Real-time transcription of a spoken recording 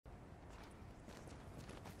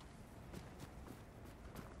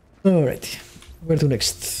Alright, where to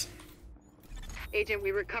next? Agent,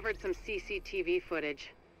 we recovered some CCTV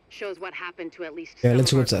footage. Shows what happened to at least Yeah, some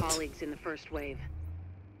let's of our watch that. colleagues in the first wave.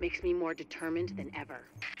 Makes me more determined than ever.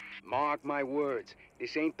 Mark my words,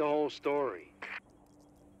 this ain't the whole story.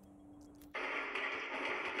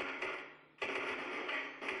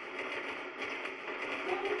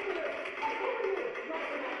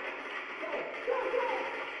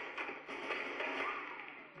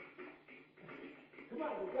 Come on,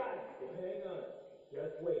 we got it. Well, hang on.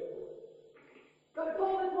 Just wait for it. Gotta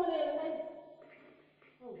call this one in, man.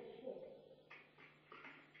 Oh, shit.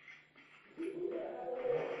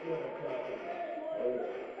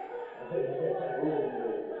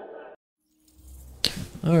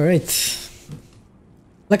 Alright.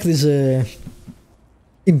 Like this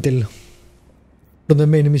intel from the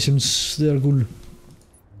main missions, they are cool.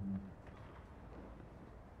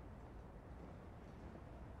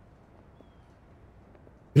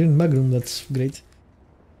 Green Magnum, that's great.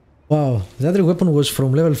 Wow, the other weapon was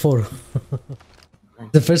from level 4.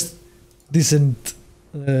 The first decent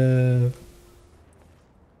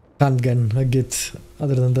handgun I get.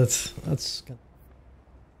 Other than that, that's kind of...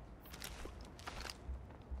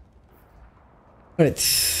 Alright.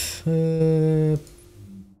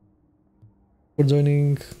 For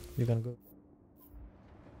joining, you can go.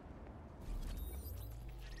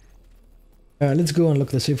 Let's go unlock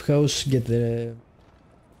the safe house, get the...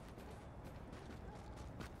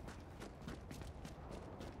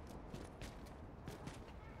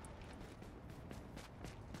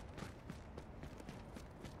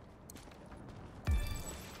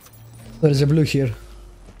 There's a blue here.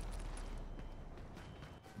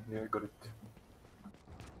 Yeah, I got it.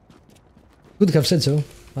 Could have said so,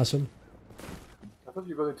 asshole. I thought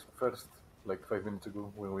you got it first, like 5 minutes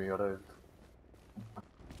ago when we arrived.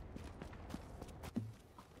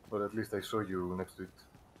 But at least I saw you next to it.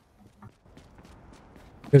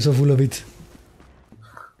 You're so full of it.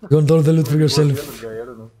 You want all the loot for Maybe it was yourself. the other guy, I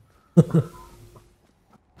don't know.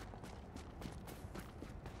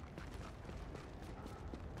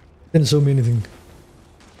 Didn't show me anything.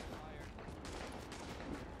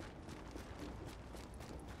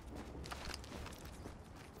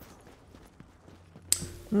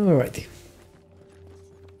 Alrighty.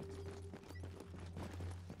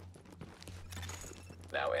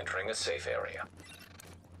 Now entering a safe area.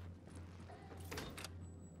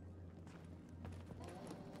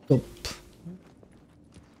 Top.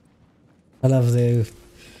 I love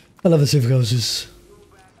the safe houses.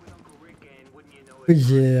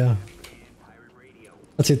 Yeah.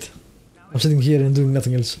 That's it. I'm sitting here and doing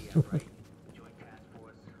nothing else.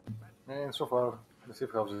 And so far, the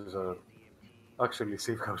safe houses are actually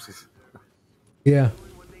safe houses. Yeah.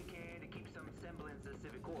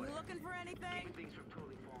 Looking for anything?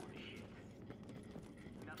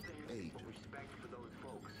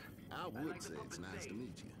 I would say it's nice to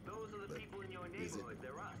meet you. But is it?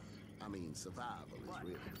 I mean, survival is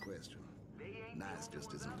really the question. Nice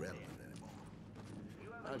just isn't relevant anymore.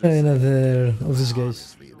 Another of these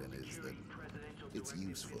guys. My feeling is that it's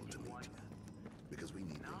useful to meet you because we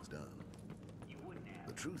need things done.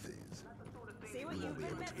 The truth is, we won't be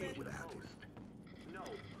able to do it without you.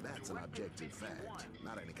 That's an objective fact,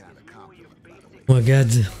 not any kind of compliment, by the way. Oh my god.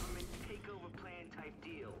 Takeover plan type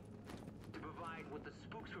deal to provide what the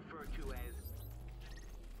spooks refer to as.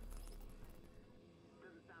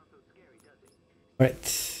 Doesn't sound so scary, does it? Right.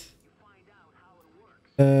 You find out how it works.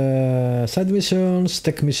 Side missions,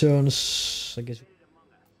 tech missions, I guess.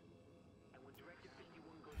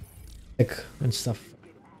 Tech and stuff.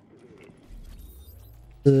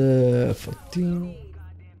 14. Goddamn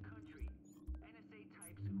country. NSA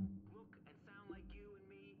types who look and sound like you and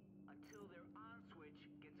me until their on switch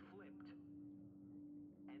gets flipped.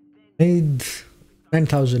 And then Made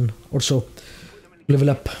 9,000 or so. Level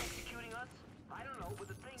up. executing us? I don't know, but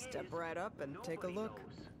the thing Step is, right up and take a nobody look.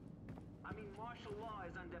 knows. I mean, martial law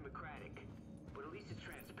is undemocratic, but at least it's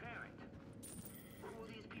transparent. Who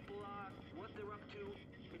these people are, what they're up to,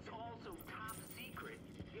 it's all so top secret.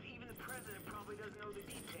 Yet even the president probably doesn't know the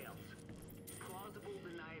details. Plausible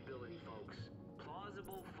deniability, folks.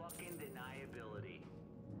 Plausible fucking deniability.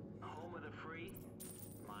 Home of the free?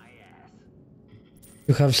 My ass.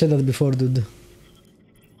 You have said that before, dude.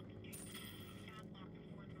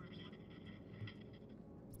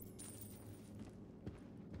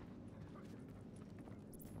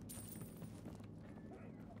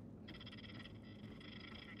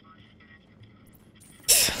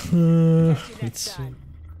 Let's see. Of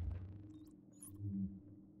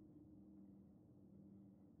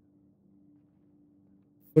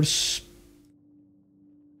course.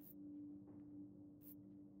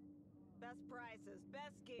 Best prices,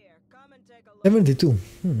 best gear. Come and take a look. 72.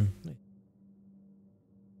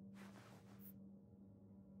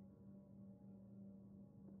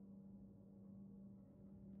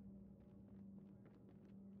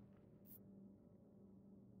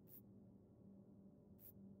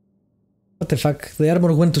 What the fuck? The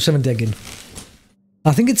armor went to 70 again.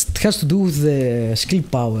 I think it has to do with the skill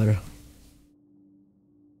power.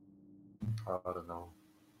 I don't know.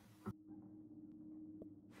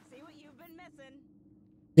 See what you've been missing.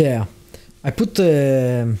 Yeah, I put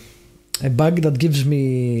a bug that gives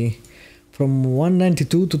me from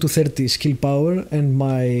 192 to 230 skill power, and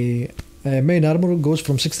my main armor goes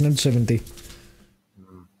from 69 to 70.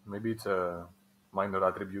 Maybe it's a minor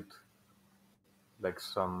attribute, like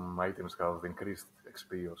some items have increased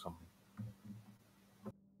XP or something.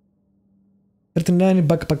 39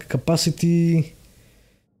 backpack capacity,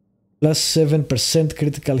 plus 7%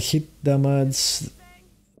 critical hit damage,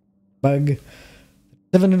 bug,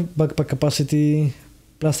 7 backpack capacity,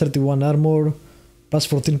 plus 31 armor, plus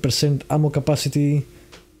 14% ammo capacity.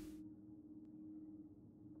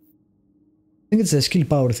 I think it's a skill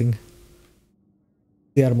power thing.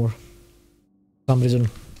 The armor. For some reason.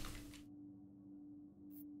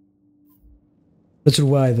 Not sure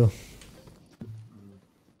why though.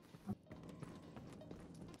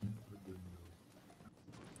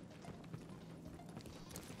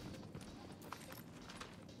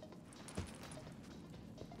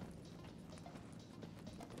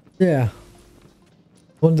 Yeah.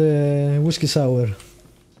 On the whiskey sour.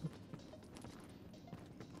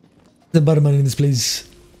 The barman in this place.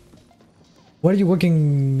 Why are you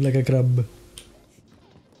walking like a crab?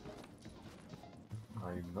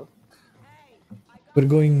 I'm not. We're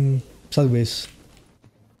going sideways.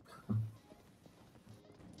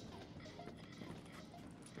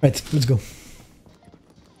 Right, let's go.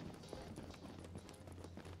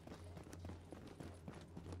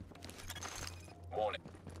 Warning.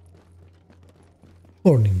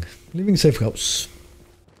 Morning. Leaving safe house.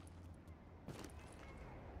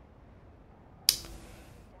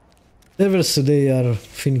 Servers today are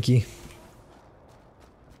finicky.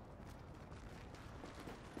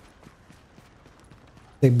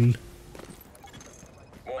 Stable.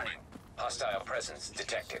 Warning. Hostile presence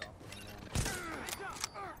detected.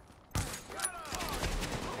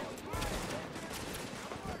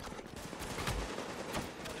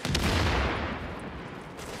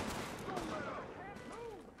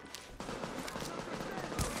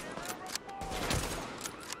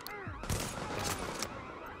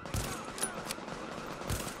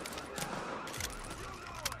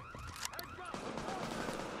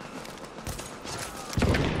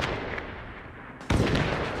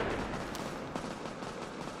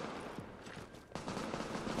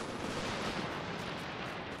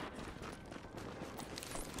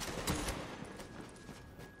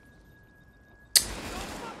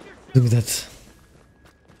 Look at that.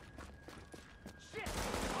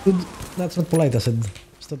 Dude, that's not polite, I said.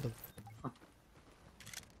 Stop it.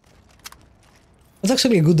 That's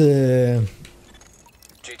actually a good,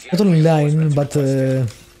 GTA not only line, reinforcements but requested.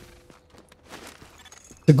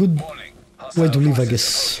 a good Warning. way to Hostile live, I forces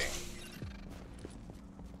guess. approaching.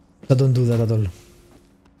 I don't do that at all.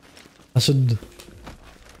 I should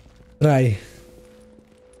try.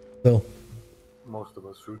 So, Most of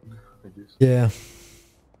us should, I guess. yeah.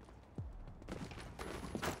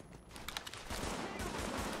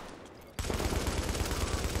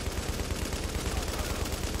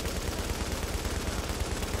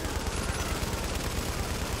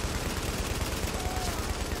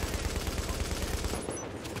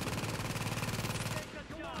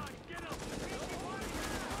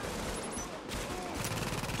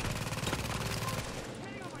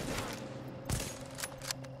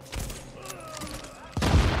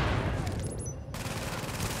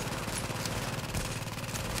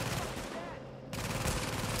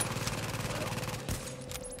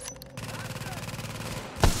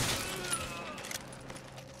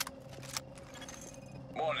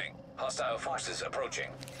 Warning. Hostile forces approaching.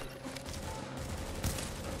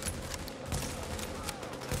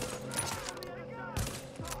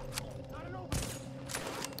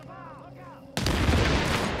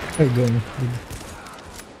 Where are you going, dude?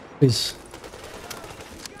 Please.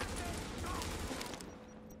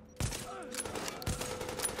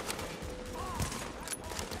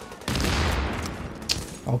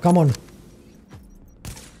 Oh, come on.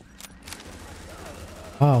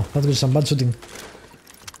 Wow, that was some bad shooting.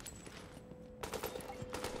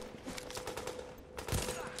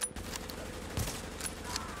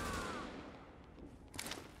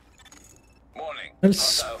 Warning.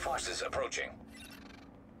 Else? Hostile forces approaching.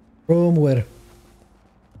 From where?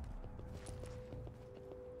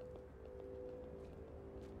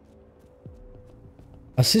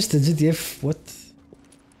 Assisted GTF, what?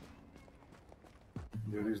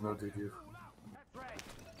 There is no GTF.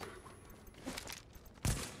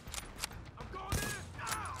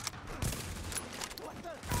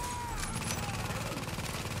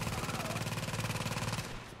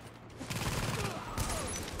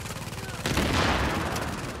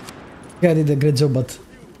 Yeah, I did a great job at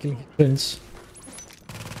killing his friends.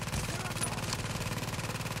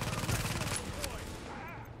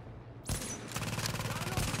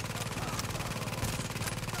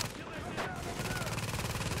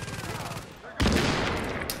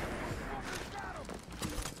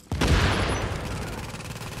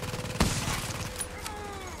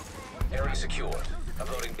 Area secured.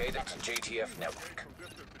 Uploading data to JTF network.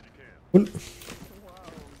 Cool. You did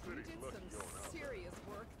some serious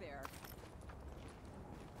work there.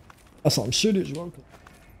 That's some serious work.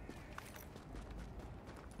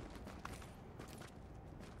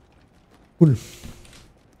 Cool.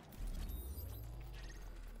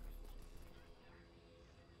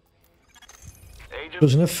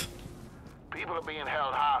 Close enough. People are being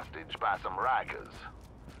held hostage by some Rikers.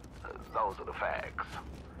 Those are the facts.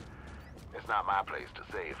 It's not my place to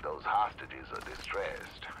say if those hostages are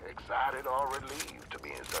distressed, excited, or relieved to be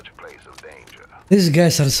in such a place of danger. These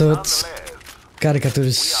guys are so Nonetheless, we are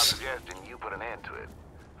caricatures. suggesting you put an end to it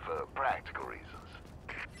for practical reasons.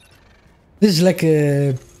 This is like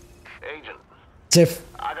a Agent, Jeff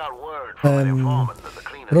I got word from an informant that the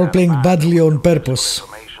cleaners role have playing found badly on some purpose.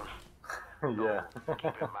 information. Yeah. Keep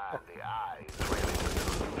in mind the eye is really the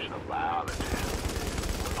solution of biology.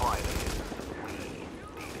 The point is, we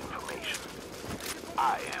need information.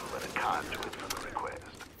 I am but a conduit for the request.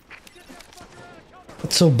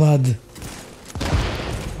 That's so bad.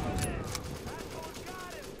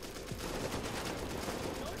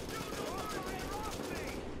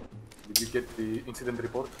 Did you get the incident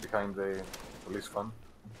report behind the police van?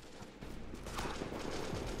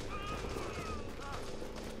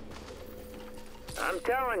 I'm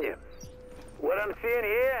telling you, what I'm seeing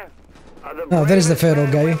here are the Ah, there's the bravest Pharaoh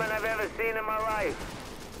men guy. and women I've ever seen in my life.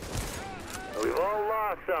 We've all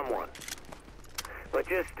lost someone, but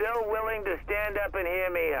you're still willing to stand up and hear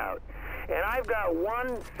me out. And I've got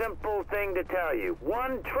one simple thing to tell you,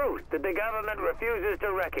 one truth that the government refuses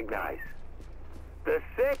to recognize. The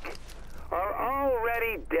sick are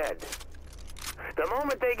already dead. The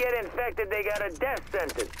moment they get infected, they got a death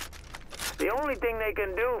sentence. The only thing they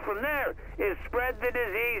can do from there is spread the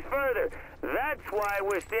disease further. That's why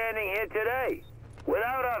we're standing here today,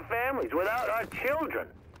 without our families, without our children.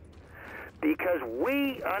 Because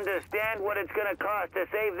we understand what it's going to cost to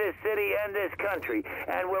save this city and this country,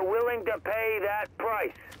 and we're willing to pay that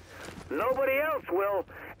price. Nobody else will,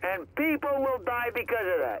 and people will die because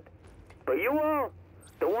of that. But you all,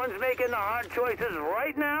 the ones making the hard choices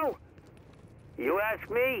right now, you ask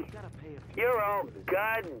me, you're all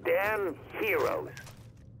goddamn heroes.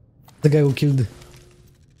 The guy who killed.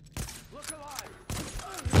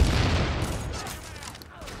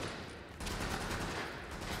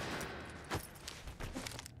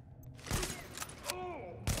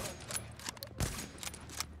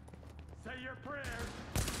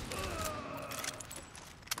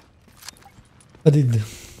 I did.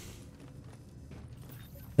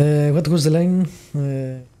 What was the line?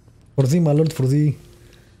 For thee, my lord, for thee.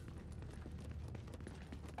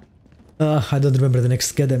 I don't remember the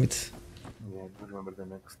next. God damn it. Yeah, I don't remember the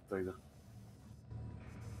next either.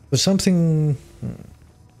 Was something.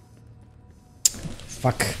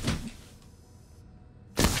 Fuck.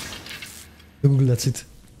 Google, that's it.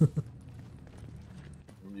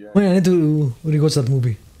 Yeah. Oh, yeah, I need to rewatch that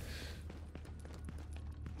movie.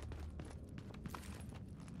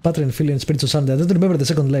 Pattern, Philly, and Spirits of Sunday. I don't remember the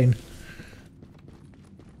second line.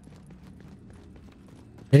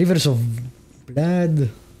 Rivers of Blood.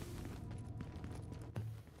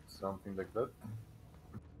 Something like that.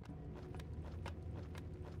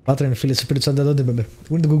 Pattern, Philly, Spirits of Sunday. I don't remember. I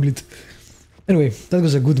want to Google it. Anyway, that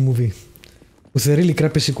was a good movie. With a really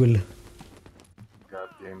crappy sequel.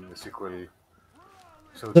 Goddamn, the sequel.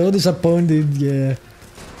 So disappointed, yeah.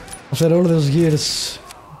 After all those years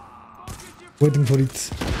waiting for it.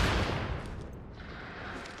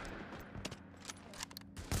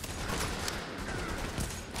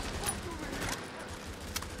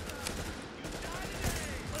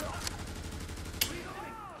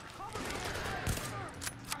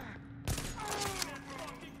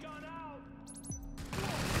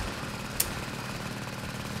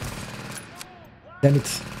 Damn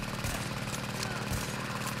it.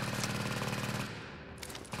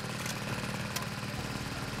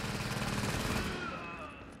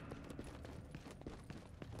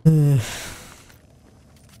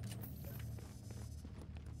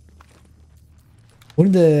 We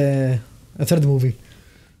need a third movie.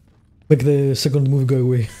 Make the second movie go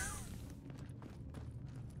away.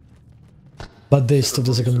 Bad taste of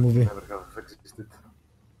the second movie. Never have existed.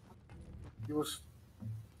 It was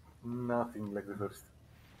nothing like the first.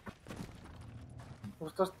 It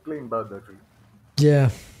was just plain bad, actually. Yeah.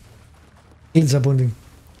 It's disappointing.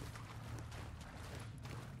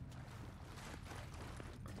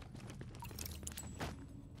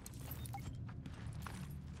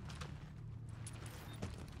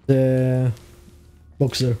 The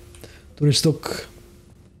boxer to restock.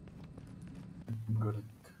 Got it.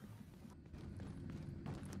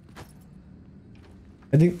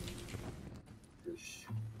 I think Yes.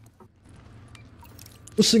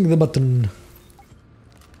 pushing the button.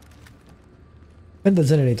 And the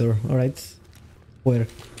generator, alright. Where?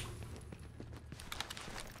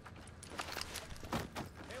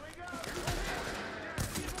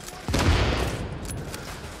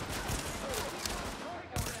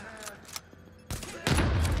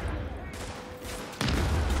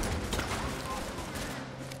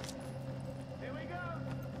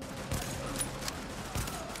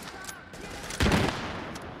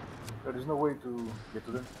 There is no way to get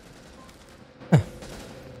to them.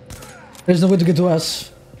 There's no way to get to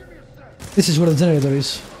us. This is where the generator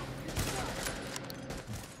is.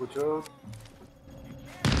 Watch out.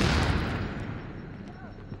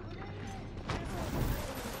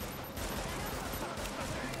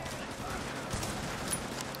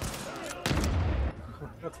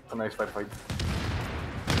 That's a nice firefight.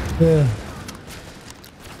 Yeah.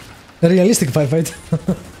 A realistic firefight.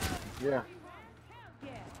 Yeah.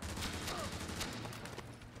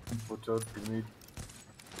 Watch out, you need.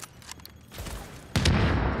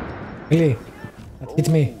 Really? That hit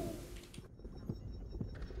me.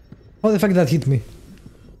 How the fuck that hit me?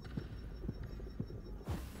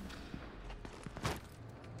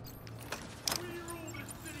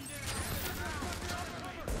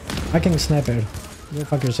 Fucking sniper. Go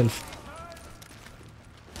fuck yourself.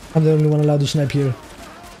 I'm the only one allowed to snipe here.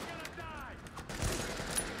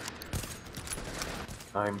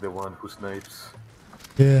 I'm the one who snipes.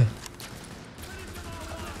 Yeah.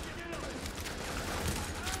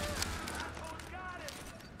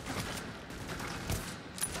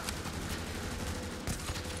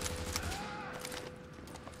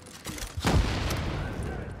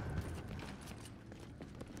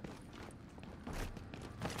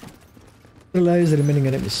 Realize the remaining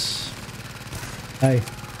enemies. Hi.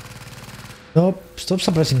 Nope, stop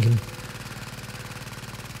suppressing him.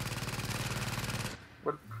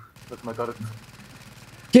 Well, that's my turret.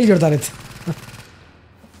 Kill your turret.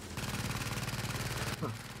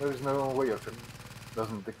 There is no way actually.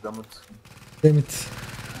 Doesn't take damage. Damn it.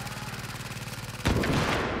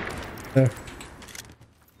 There.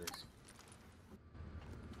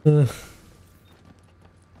 Nice.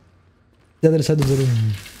 The other side of the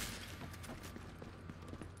room.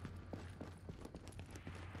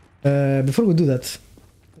 Before we do that,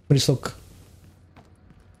 restock.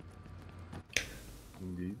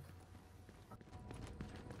 Indeed.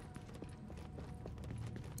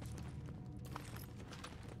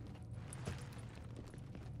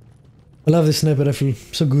 I love this sniper rifle,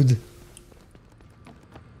 so good.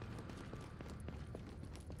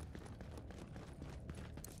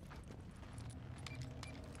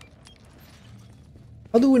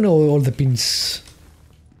 How do we know all the pins?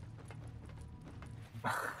 I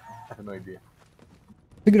have no idea.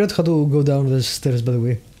 Figure out how to go down the stairs, by the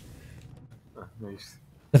way. Nice.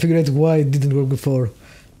 I figured out why it didn't work before.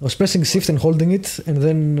 I was pressing shift and holding it, and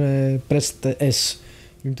then pressed S.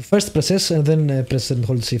 You need to first press S and then press and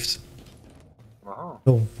hold shift. Uh-huh.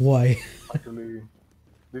 Oh, why? Actually,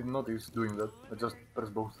 didn't notice doing that. I just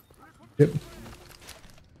pressed both. Yep.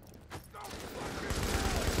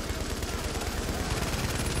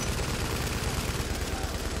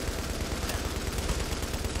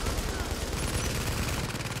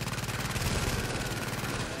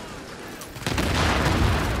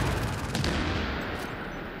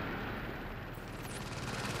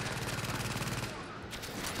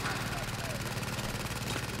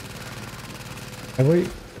 Avoid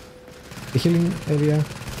the healing area.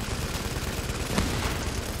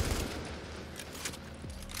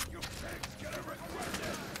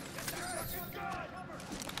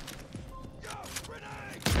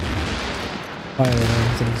 Fire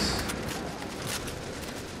around things.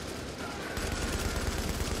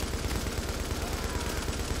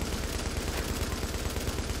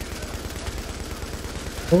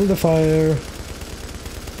 Hold the fire.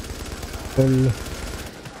 Hold.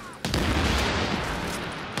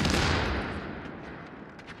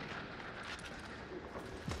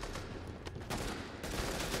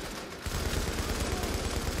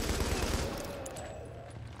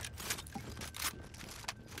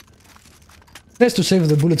 Nice to save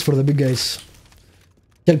the bullets for the big guys.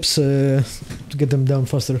 Helps to get them down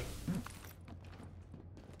faster.